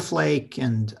Snowflake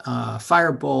and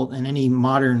Firebolt and any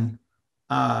modern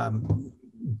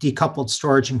decoupled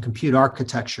storage and compute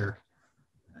architecture.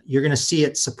 You're going to see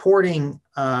it supporting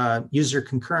user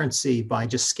concurrency by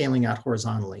just scaling out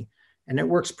horizontally. And it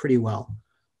works pretty well.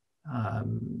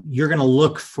 You're going to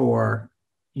look for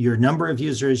your number of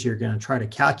users. You're going to try to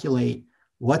calculate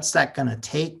what's that going to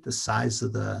take, the size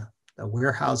of the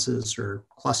warehouses or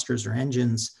clusters or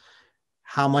engines.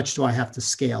 How much do I have to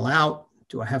scale out?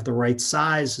 Do I have the right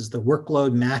size? Is the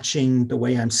workload matching the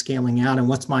way I'm scaling out? And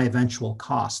what's my eventual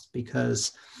cost?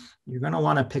 Because you're going to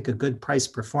want to pick a good price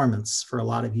performance for a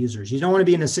lot of users. You don't want to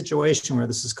be in a situation where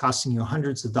this is costing you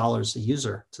hundreds of dollars a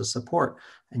user to support,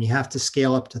 and you have to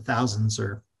scale up to thousands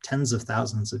or tens of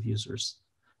thousands of users.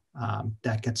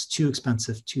 That gets too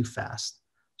expensive too fast.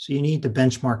 So you need to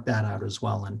benchmark that out as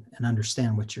well and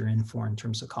understand what you're in for in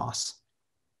terms of costs.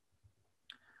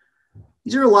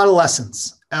 These are a lot of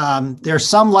lessons. There are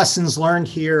some lessons learned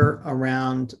here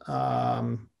around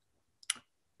ad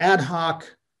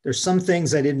hoc. There's some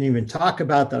things I didn't even talk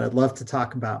about that I'd love to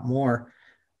talk about more.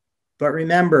 But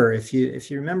remember, if you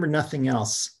remember nothing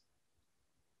else,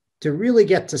 to really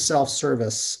get to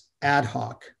self-service ad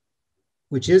hoc,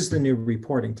 which is the new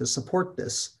reporting, to support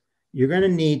this, you're going to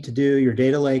need to do your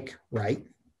data lake right.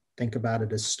 Think about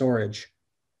it as storage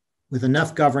with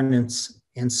enough governance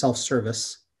and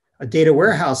self-service. A data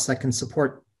warehouse that can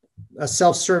support a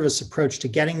self-service approach to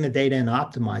getting the data and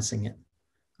optimizing it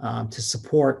to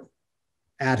support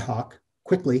ad hoc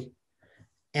quickly.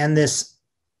 And this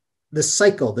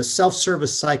cycle, the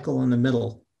self-service cycle in the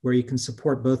middle, where you can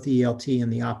support both the ELT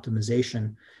and the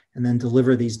optimization, and then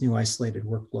deliver these new isolated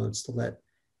workloads to let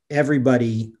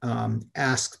everybody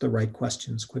ask the right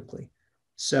questions quickly.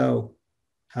 So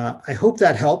I hope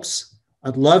that helps.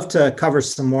 I'd love to cover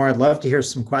some more. I'd love to hear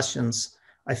some questions.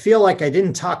 I feel like I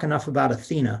didn't talk enough about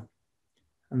Athena.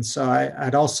 And so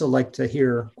I'd also like to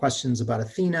hear questions about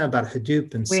Athena, about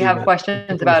Hadoop. And we have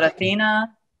questions about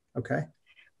Athena. Okay.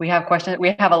 We have questions.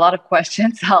 We have a lot of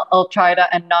questions. I'll try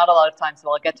to, and not a lot of time.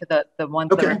 So I'll get to the ones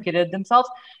that repeated themselves.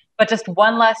 But just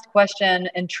one last question,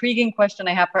 intriguing question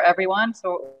I have for everyone.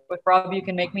 So if Rob, you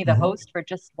can make me the host for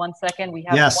just 1 second. We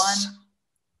have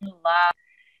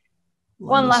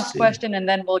one last question, and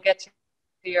then we'll get to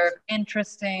your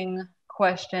interesting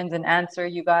questions and answer,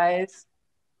 you guys.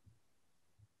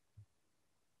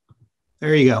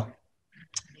 There you go.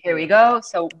 Here we go.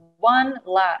 So one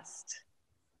last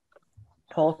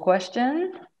poll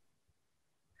question.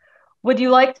 Would you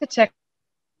like to check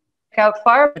out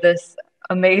Fire for this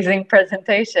amazing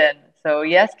presentation? So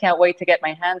yes, can't wait to get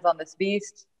my hands on this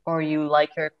beast, or you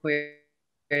like your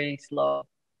query slow?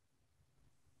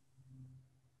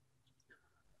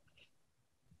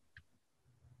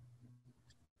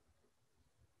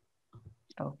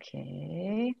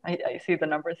 Okay, I see the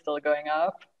numbers still going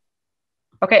up.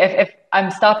 Okay, if I'm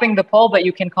stopping the poll, but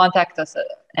you can contact us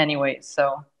anyways.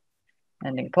 So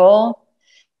ending poll.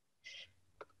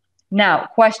 Now,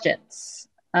 questions.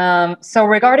 So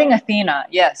regarding Athena,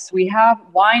 yes, we have,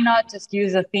 why not just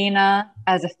use Athena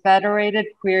as a federated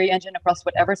query engine across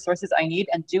whatever sources I need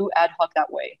and do ad hoc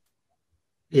that way?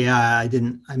 Yeah,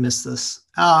 I missed this.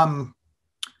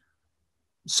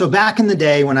 So back in the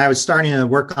day when I was starting to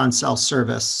work on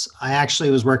self-service, I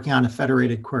actually was working on a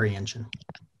federated query engine.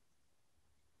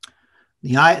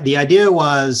 The idea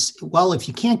was, well, if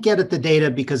you can't get at the data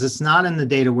because it's not in the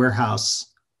data warehouse,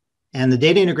 and the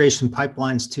data integration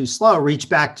pipeline's too slow, reach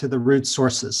back to the root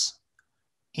sources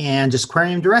and just query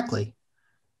them directly.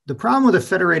 The problem with a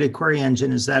federated query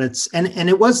engine is that and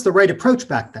it was the right approach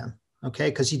back then, okay?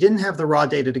 Because you didn't have the raw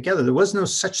data together. There was no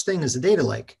such thing as a data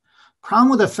lake.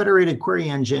 Problem with a federated query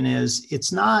engine is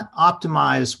it's not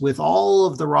optimized with all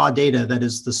of the raw data that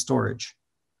is the storage.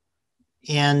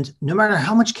 And no matter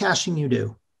how much caching you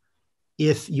do,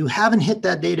 if you haven't hit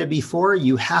that data before,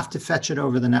 you have to fetch it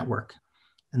over the network.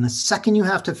 And the second you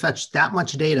have to fetch that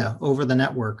much data over the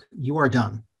network, you are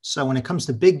done. So when it comes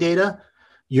to big data,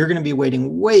 you're going to be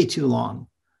waiting way too long.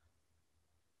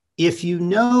 If you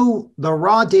know the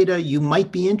raw data you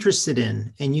might be interested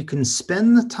in, and you can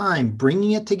spend the time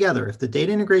bringing it together, if the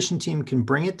data integration team can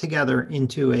bring it together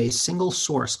into a single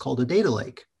source called a data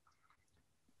lake,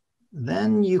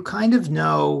 then you kind of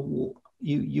know,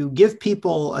 you give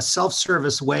people a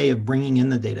self-service way of bringing in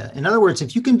the data. In other words,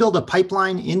 if you can build a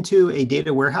pipeline into a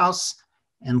data warehouse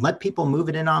and let people move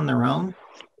it in on their own,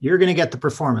 you're going to get the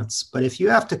performance. But if you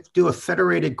have to do a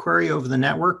federated query over the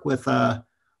network with an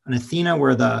Athena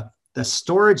where the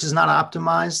storage is not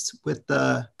optimized with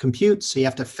the compute, so you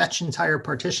have to fetch entire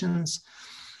partitions,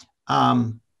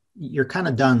 you're kind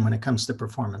of done when it comes to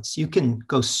performance. You can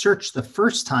go search the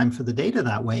first time for the data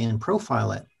that way and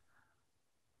profile it.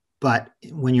 But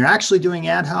when you're actually doing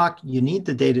ad hoc, you need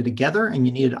the data together and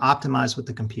you need it optimized with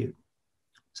the compute.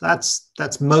 So that's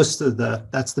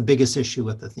the biggest issue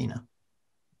with Athena.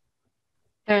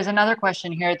 There's another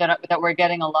question here that we're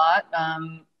getting a lot.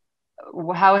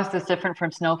 How is this different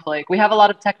from Snowflake? We have a lot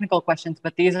of technical questions,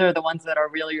 but these are the ones that are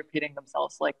really repeating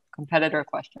themselves, like competitor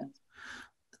questions.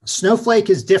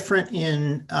 Snowflake is different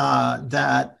in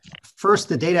that first,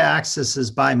 the data access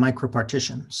is by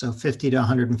micropartition, so 50 to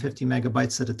 150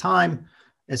 megabytes at a time.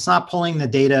 It's not pulling the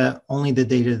data, only the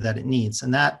data that it needs,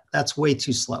 and that's way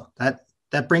too slow.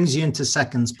 That brings you into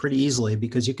seconds pretty easily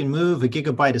because you can move a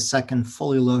gigabyte a second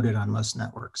fully loaded on most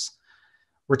networks.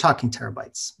 We're talking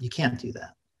terabytes. You can't do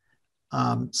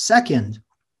that. Second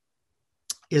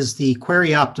is the query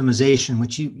optimization,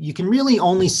 which you can really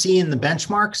only see in the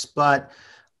benchmarks, but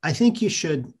I think you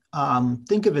should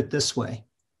think of it this way.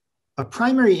 A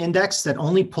primary index that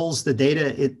only pulls the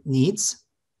data it needs,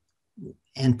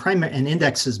 and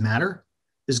indexes matter,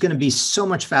 is going to be so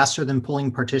much faster than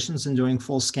pulling partitions and doing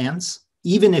full scans,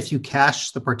 even if you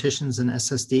cache the partitions in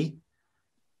SSD,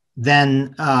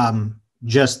 than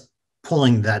just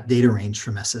pulling that data range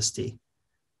from SSD.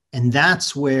 And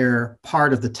that's where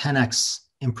part of the 10x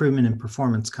improvement in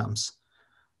performance comes.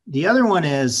 The other one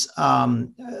is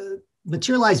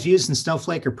materialized views in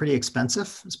Snowflake are pretty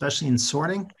expensive, especially in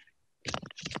sorting.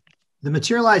 The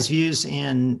materialized views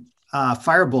in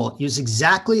Firebolt use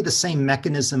exactly the same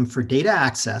mechanism for data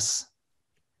access,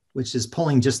 which is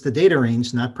pulling just the data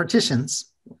range, not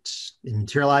partitions, which in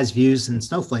materialized views in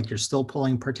Snowflake, you're still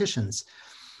pulling partitions.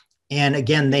 And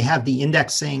again, they have the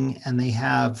indexing and they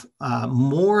have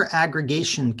more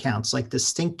aggregation counts, like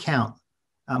distinct count,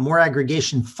 more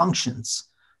aggregation functions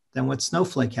than what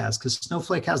Snowflake has, because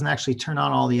Snowflake hasn't actually turned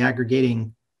on all the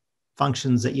aggregating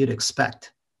functions that you'd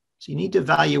expect. So you need to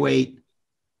evaluate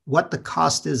what the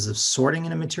cost is of sorting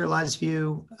in a materialized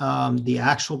view, the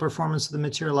actual performance of the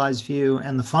materialized view,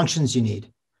 and the functions you need.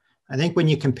 I think when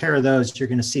you compare those, you're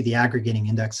going to see the aggregating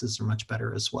indexes are much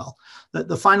better as well.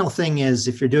 The final thing is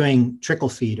if you're doing trickle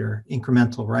feed or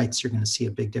incremental writes, you're going to see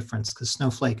a big difference because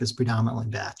Snowflake is predominantly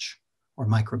batch or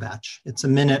micro batch. It's a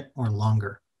minute or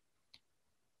longer.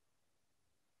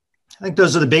 I think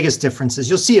those are the biggest differences.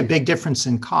 You'll see a big difference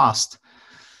in cost.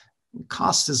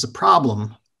 Cost is a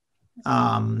problem.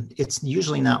 It's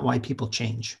usually not why people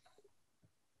change.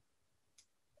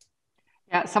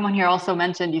 Yeah, someone here also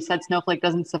mentioned, you said Snowflake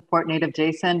doesn't support native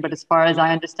JSON, but as far as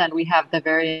I understand, we have the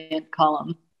variant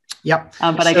column. Yep.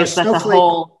 But I guess that's a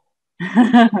whole...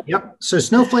 Yep. So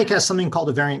Snowflake has something called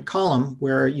a variant column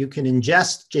where you can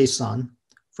ingest JSON,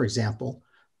 for example,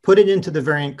 put it into the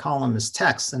variant column as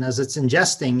text. And as it's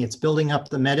ingesting, it's building up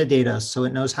the metadata so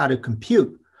it knows how to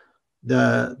compute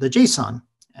the JSON.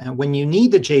 And when you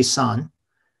need the JSON,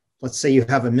 let's say you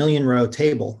have a 1,000,000 row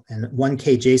table and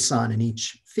 1K JSON in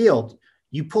each field,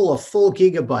 you pull a full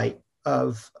gigabyte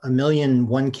of 1,000,000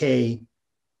 1K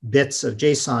bits of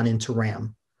JSON into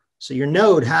RAM. So your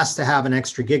node has to have an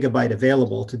extra gigabyte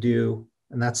available to do,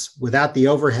 and that's without the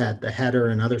overhead, the header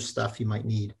and other stuff you might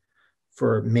need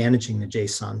for managing the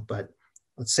JSON. But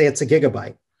let's say it's a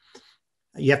gigabyte.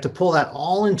 You have to pull that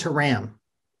all into RAM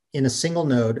in a single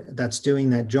node that's doing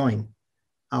that join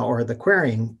or the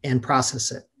querying and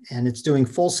process it. And it's doing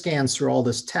full scans through all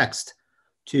this text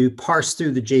to parse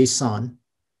through the JSON,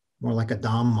 more like a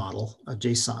DOM model of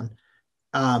JSON,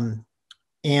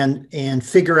 and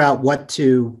figure out what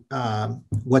to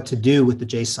do with the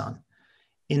JSON.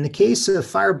 In the case of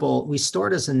Firebolt, we store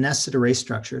it as a nested array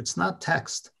structure. It's not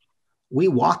text. We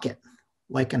walk it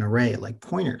like an array, like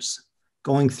pointers,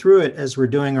 going through it as we're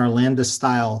doing our Lambda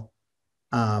style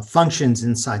functions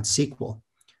inside SQL.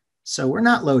 So we're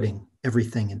not loading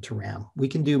everything into RAM. We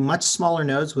can do much smaller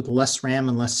nodes with less RAM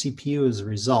and less CPU as a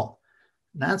result.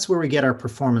 That's where we get our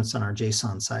performance on our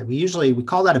JSON side. We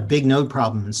call that a big node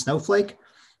problem in Snowflake.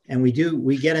 And we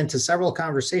get into several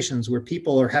conversations where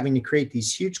people are having to create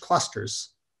these huge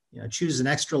clusters, choose an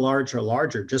extra large or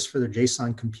larger just for their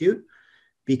JSON compute,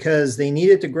 because they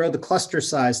needed to grow the cluster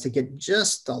size to get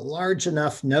just a large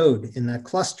enough node in that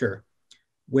cluster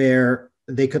where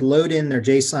they could load in their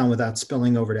JSON without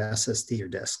spilling over to SSD or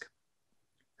disk.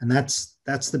 And that's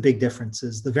the big difference,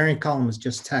 is the variant column is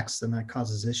just text, and that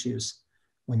causes issues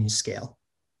when you scale.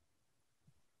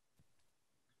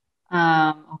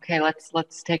 Okay,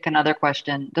 let's take another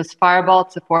question. Does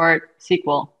Firebolt support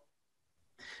SQL?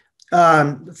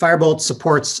 Firebolt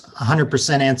supports 100%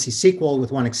 ANSI SQL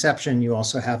with one exception. You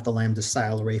also have the Lambda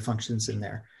style array functions in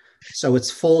there. So it's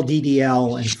full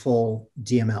DDL and full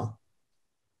DML.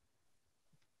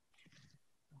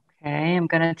 Okay, I'm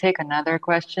going to take another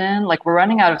question. Like, we're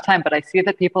running out of time, but I see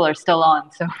that people are still on.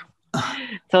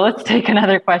 So let's take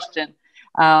another question.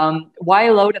 Why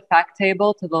load a fact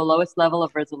table to the lowest level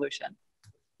of resolution?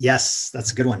 Yes,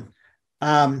 that's a good one.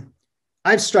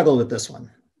 I've struggled with this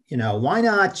one. Why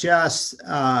not just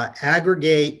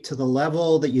aggregate to the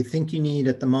level that you think you need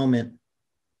at the moment,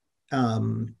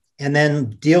 and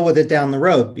then deal with it down the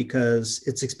road, because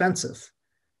it's expensive.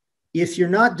 If you're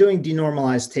not doing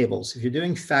denormalized tables, if you're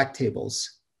doing fact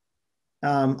tables,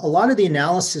 a lot of the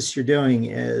analysis you're doing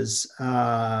is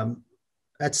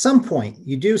at some point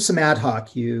you do some ad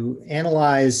hoc, you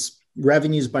analyze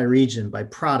revenues by region, by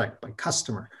product, by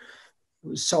customer.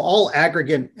 So all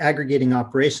aggregating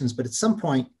operations, but at some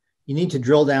point you need to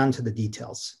drill down to the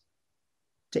details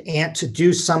to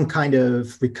do some kind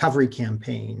of recovery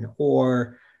campaign,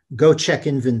 or go check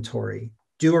inventory,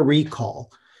 do a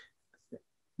recall.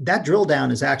 That drill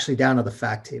down is actually down to the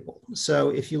fact table. So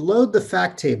if you load the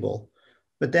fact table,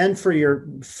 but then for your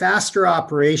faster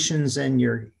operations and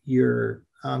your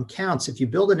counts, if you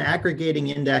build an aggregating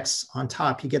index on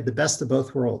top, you get the best of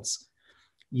both worlds.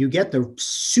 You get the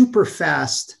super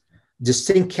fast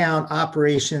distinct count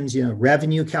operations,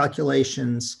 revenue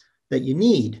calculations that you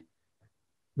need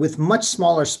with much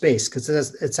smaller space, because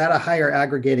it's at a higher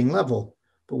aggregating level.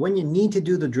 But when you need to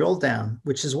do the drill down,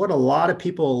 which is what a lot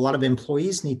of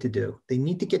employees need to do, they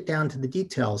need to get down to the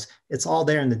details. It's all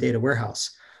there in the data warehouse.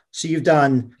 So you've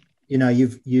done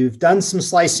some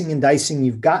slicing and dicing,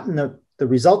 you've gotten the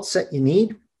result set you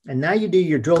need, and now you do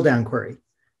your drill down query.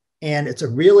 And it's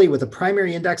with a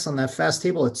primary index on that fact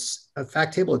table,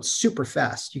 it's super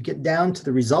fast. You get down to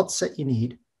the result set you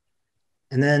need,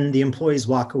 and then the employees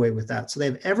walk away with that. So they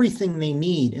have everything they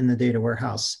need in the data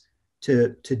warehouse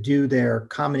to do their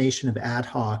combination of ad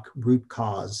hoc, root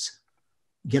cause,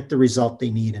 get the result they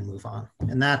need, and move on.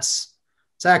 And it's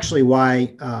actually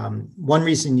why one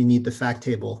reason you need the fact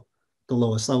table, the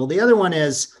lowest level. The other one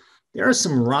is there are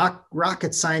some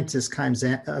rocket scientist kinds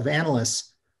of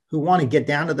analysts who want to get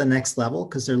down to the next level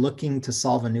because they're looking to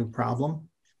solve a new problem.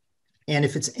 And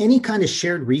if it's any kind of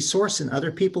shared resource and other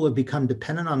people have become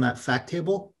dependent on that fact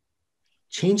table,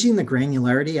 changing the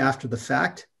granularity after the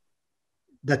fact,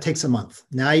 that takes a month.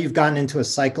 Now you've gotten into a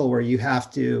cycle where you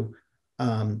have to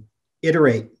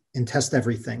iterate and test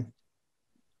everything.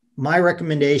 My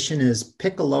recommendation is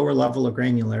pick a lower level of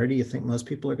granularity you think most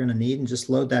people are going to need, and just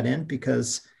load that in,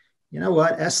 because you know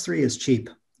what? S3 is cheap,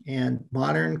 and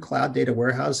modern cloud data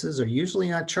warehouses are usually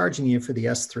not charging you for the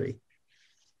S3.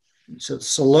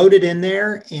 So load it in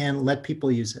there and let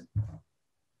people use it.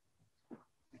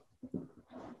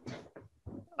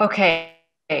 Okay,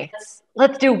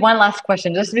 let's do one last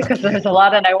question, just because there's a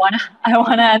lot and I want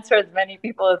to answer as many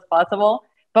people as possible.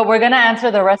 But we're going to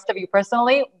answer the rest of you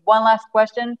personally. One last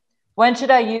question. When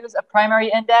should I use a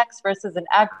primary index versus an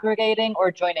aggregating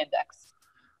or join index?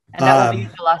 And that will be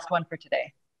the last one for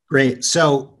today. Great.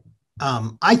 So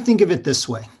I think of it this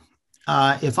way.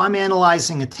 If I'm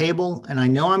analyzing a table and I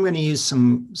know I'm going to use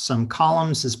some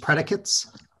columns as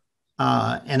predicates,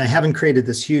 and I haven't created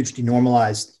this huge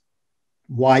denormalized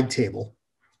wide table,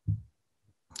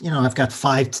 I've got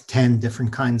 5 to 10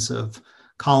 different kinds of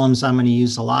columns I'm going to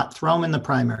use a lot, throw them in the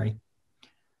primary.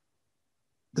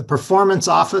 The performance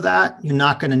off of that, you're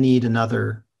not going to need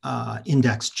another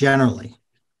index generally,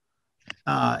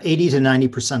 80 to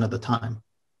 90% of the time.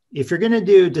 If you're going to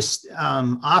do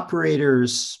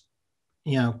operators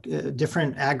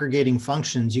different aggregating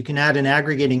functions, you can add an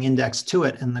aggregating index to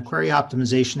it, and the query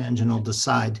optimization engine will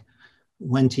decide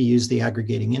when to use the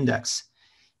aggregating index.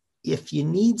 If you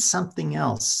need something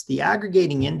else, the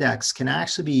aggregating index can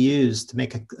actually be used to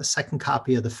make a second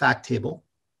copy of the fact table.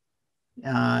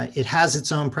 It has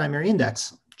its own primary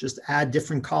index. Just add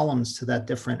different columns to that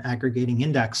different aggregating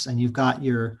index, and you've got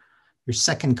your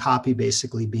second copy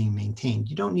basically being maintained.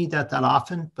 You don't need that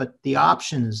often, but the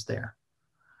option is there.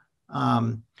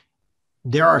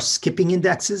 There are skipping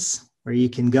indexes where you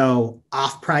can go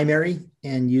off primary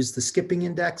and use the skipping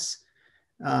index.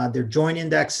 They're join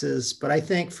indexes, but I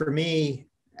think for me,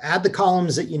 add the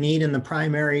columns that you need in the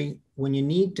primary. When you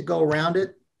need to go around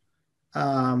it,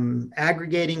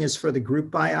 aggregating is for the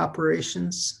group by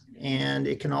operations, and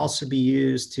it can also be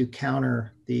used to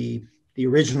counter the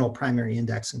original primary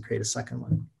index and create a second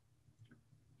one.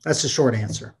 That's the short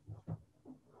answer.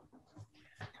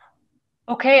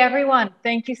 Okay, everyone,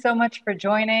 thank you so much for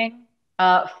joining.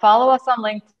 Follow us on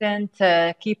LinkedIn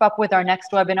to keep up with our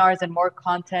next webinars and more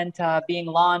content being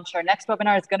launched. Our next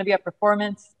webinar is going to be a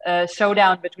performance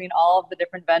showdown between all of the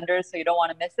different vendors, so you don't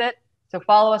want to miss it. So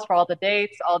follow us for all the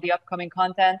dates, all the upcoming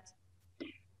content.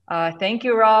 Thank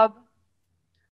you, Rob.